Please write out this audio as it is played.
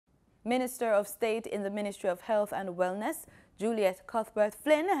Minister of State in the Ministry of Health and Wellness, Cuthbert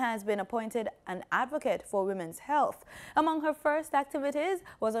Flynn, has been appointed an advocate for women's health. Among her first activities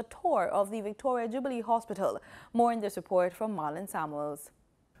was a tour of the Victoria Jubilee Hospital. More in this report from Marlon Samuels.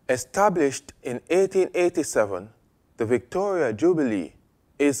 Established in 1887, the Victoria Jubilee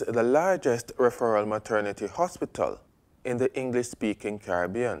is the largest referral maternity hospital in the English-speaking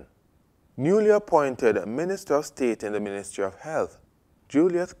Caribbean. Newly appointed Minister of State in the Ministry of Health,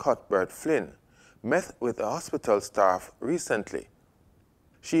 Cuthbert Flynn, met with the hospital staff recently.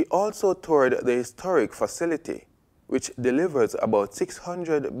 She also toured the historic facility, which delivers about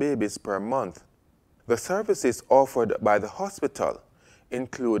 600 babies per month. The services offered by the hospital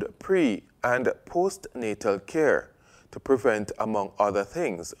include pre- and postnatal care to prevent, among other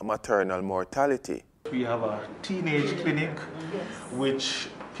things, maternal mortality. We have a teenage clinic which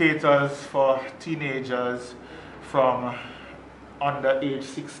caters for teenagers from under age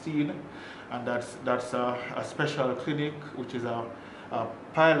 16, and that's a special clinic which is a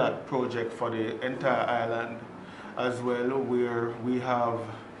pilot project for the entire island as well, where we have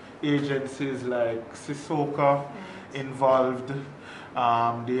agencies like Sissoko involved.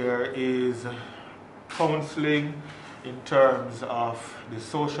 There is counseling in terms of the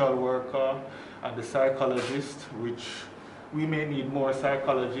social worker and the psychologist, which we may need more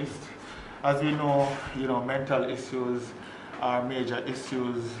psychologists. As we know, mental issues are major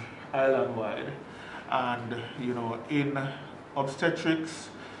issues island-wide, and in obstetrics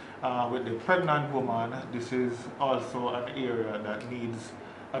with the pregnant woman, this is also an area that needs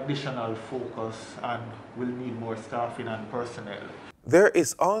additional focus and will need more staffing and personnel. There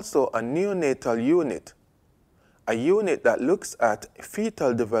is also a neonatal unit, a unit that looks at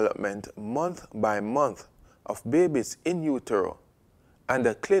fetal development month by month of babies in utero, and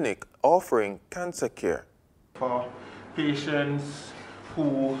a clinic offering cancer care. For patients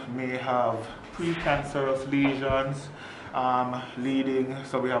who may have precancerous lesions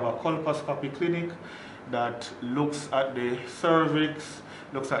so we have a colposcopy clinic that looks at the cervix,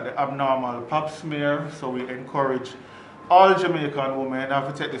 looks at the abnormal pap smear. So we encourage all Jamaican women, I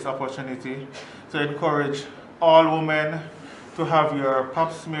have to take this opportunity to encourage all women to have your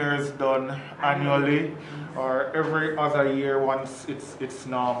pap smears done annually or every other year once it's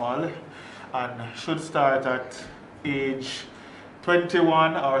normal, and should start at age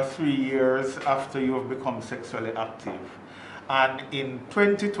 21 or 3 years after you have become sexually active. And in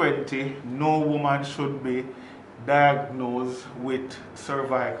 2020, no woman should be diagnosed with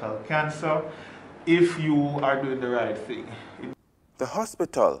cervical cancer if you are doing the right thing. The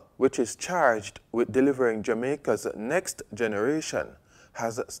hospital, which is charged with delivering Jamaica's next generation,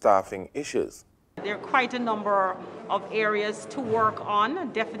 has staffing issues. There are quite a number of areas to work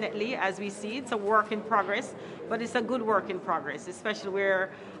on, definitely, as we see. It's a work in progress, but it's a good work in progress, especially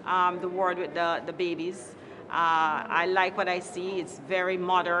where the ward with the babies. I like what I see. It's very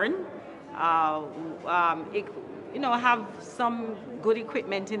modern. Have some good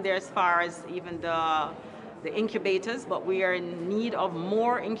equipment in there as far as even the incubators, but we are in need of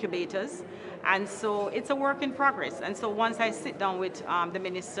more incubators. And so it's a work in progress. And so once I sit down with the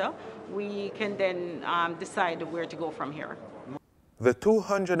minister, we can then decide where to go from here. The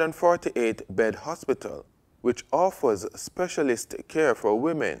 248-bed hospital, which offers specialist care for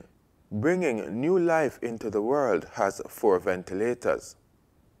women, bringing new life into the world, has 4 ventilators.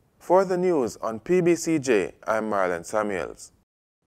 For the news on PBCJ, I'm Marlon Samuels.